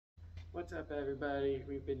What's up, everybody?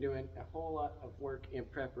 We've been doing a whole lot of work in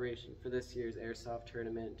preparation for this year's Airsoft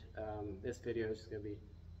Tournament. This video is just going to be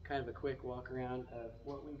kind of a quick walk around of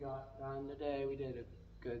what we got done today. We did a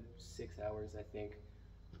good 6 hours, I think,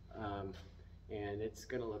 and it's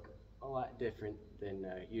going to look a lot different than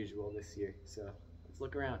usual this year, so let's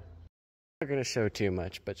look around. I'm not going to show too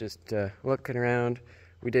much, but just looking around.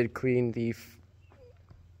 We did clean the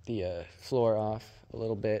floor off a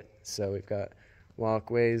little bit, so we've got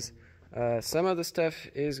walkways. Some of the stuff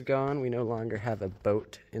is gone. We no longer have a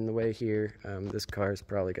boat in the way here. This car is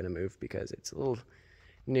probably going to move because it's a little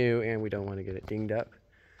new and we don't want to get it dinged up.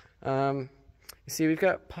 You see, we've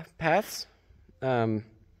got paths,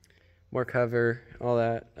 more cover, all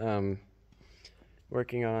that.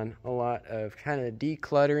 Working on a lot of kind of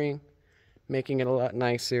decluttering, making it a lot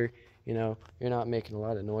nicer. You know, you're not making a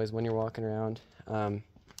lot of noise when you're walking around.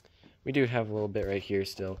 We do have a little bit right here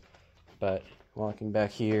still, but walking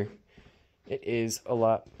back here, it is a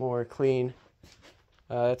lot more clean.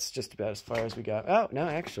 That's just about as far as we got. Oh, no,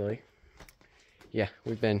 actually. Yeah,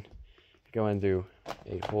 we've been going through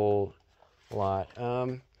a whole lot.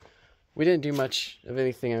 We didn't do much of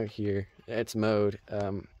anything out here. It's mowed.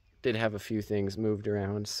 Did have a few things moved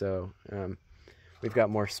around, so we've got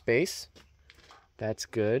more space. That's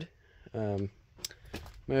good.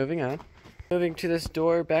 Moving on. Moving to this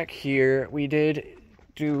door back here, we did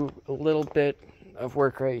do a little bit of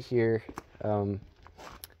work right here.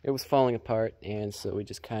 It was falling apart, and so we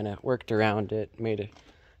just kind of worked around it, made a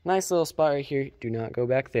nice little spot right here. Do not go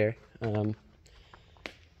back there. We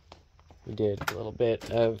did a little bit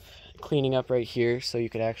of cleaning up right here so you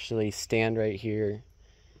could actually stand right here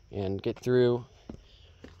and get through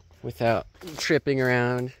without tripping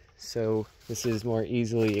around, so this is more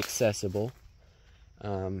easily accessible.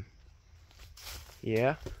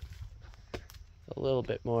 Yeah, a little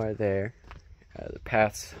bit more there. The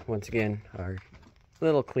paths, once again, are a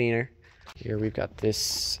little cleaner. Here we've got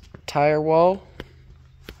this tire wall.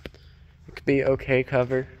 It could be okay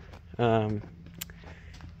cover. You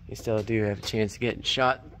still do have a chance of getting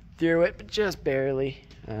shot through it, but just barely.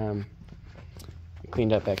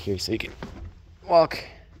 Cleaned up back here so you can walk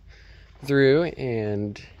through,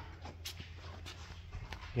 and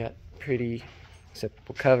got pretty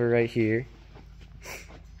acceptable cover right here.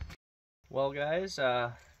 Well, guys,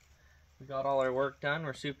 we got all our work done.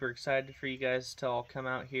 We're super excited for you guys to all come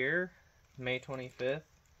out here May 25th,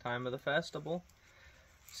 time of the festival.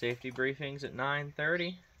 Safety briefings at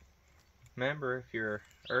 9:30. Remember, if you're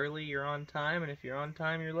early, you're on time, and if you're on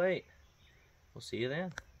time, you're late. We'll see you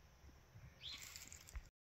then.